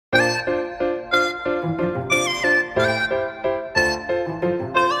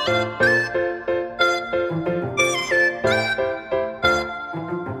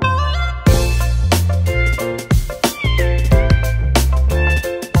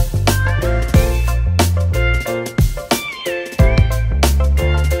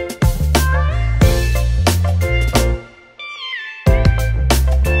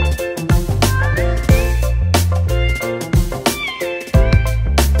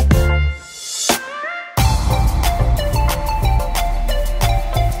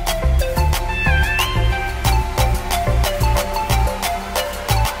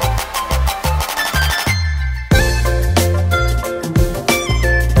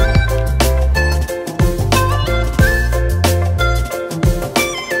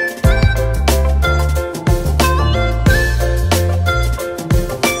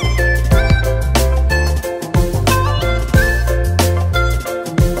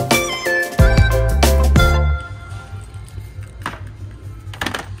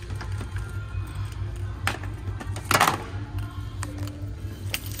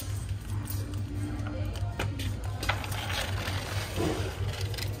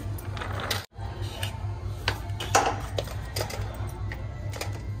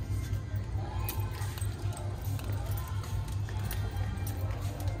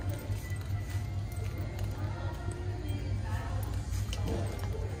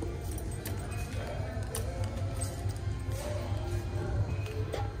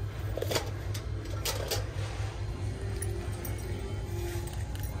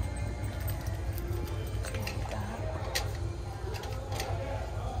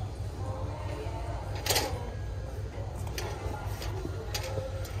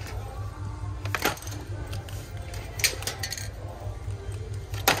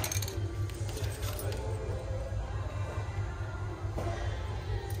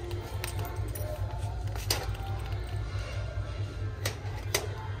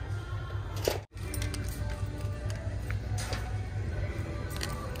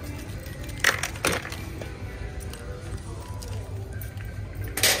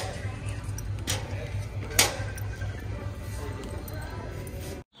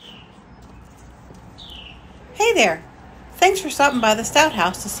Hey there! Thanks for stopping by the Stout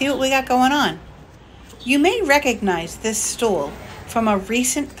House to see what we got going on. You may recognize this stool from a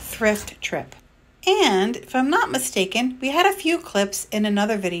recent thrift trip. And if I'm not mistaken, we had a few clips in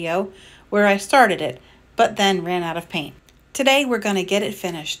another video where I started it, but then ran out of paint. Today we're going to get it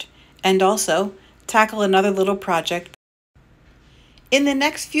finished and also tackle another little project. In the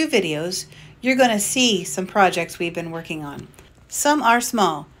next few videos, you're going to see some projects we've been working on. Some are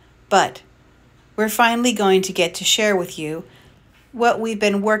small, but we're finally going to get to share with you what we've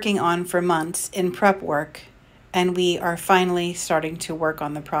been working on for months in prep work, and we are finally starting to work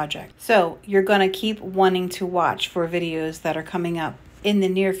on the project. So you're going to keep wanting to watch for videos that are coming up in the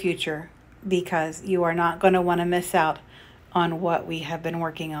near future because you are not going to want to miss out on what we have been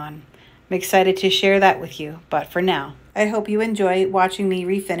working on. I'm excited to share that with you, but for now, I hope you enjoy watching me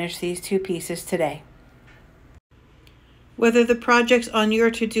refinish these two pieces today. Whether the projects on your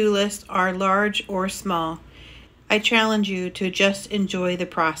to-do list are large or small, I challenge you to just enjoy the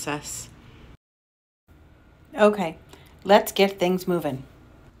process. Okay, let's get things moving.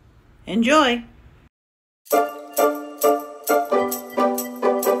 Enjoy!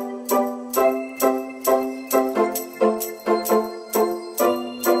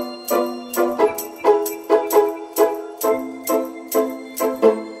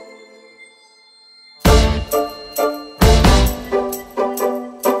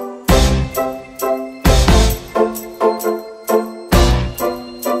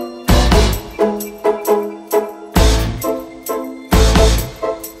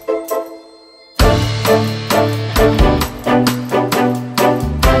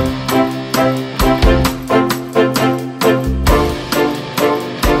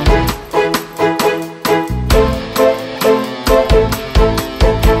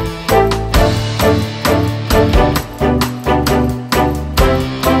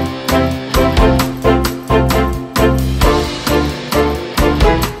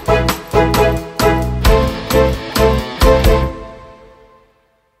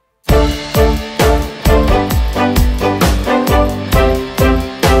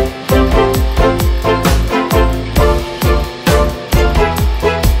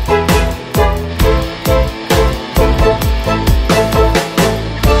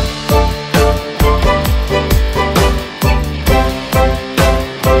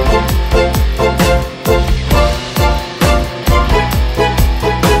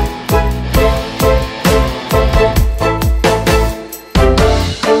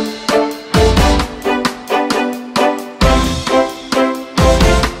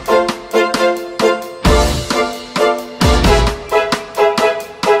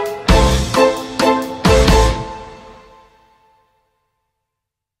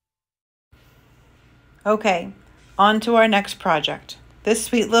 Okay, on to our next project. This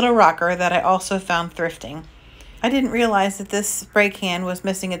sweet little rocker that I also found thrifting. I didn't realize that this spray can was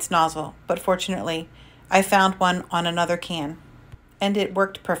missing its nozzle, but fortunately, I found one on another can, and it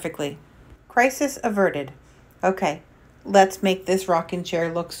worked perfectly. Crisis averted. Okay, let's make this rocking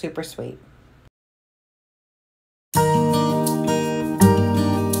chair look super sweet.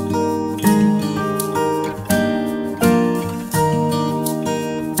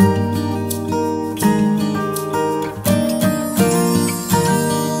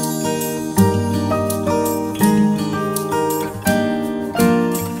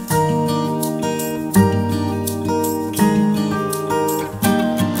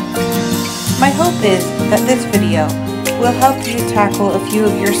 My hope is that this video will help you tackle a few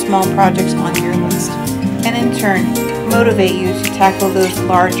of your small projects on your list, and in turn, motivate you to tackle those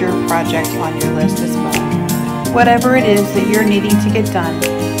larger projects on your list as well. Whatever it is that you're needing to get done,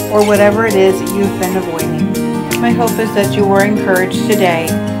 or whatever it is that you've been avoiding, my hope is that you were encouraged today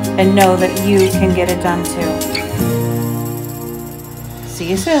and know that you can get it done too. See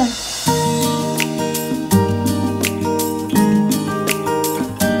you soon.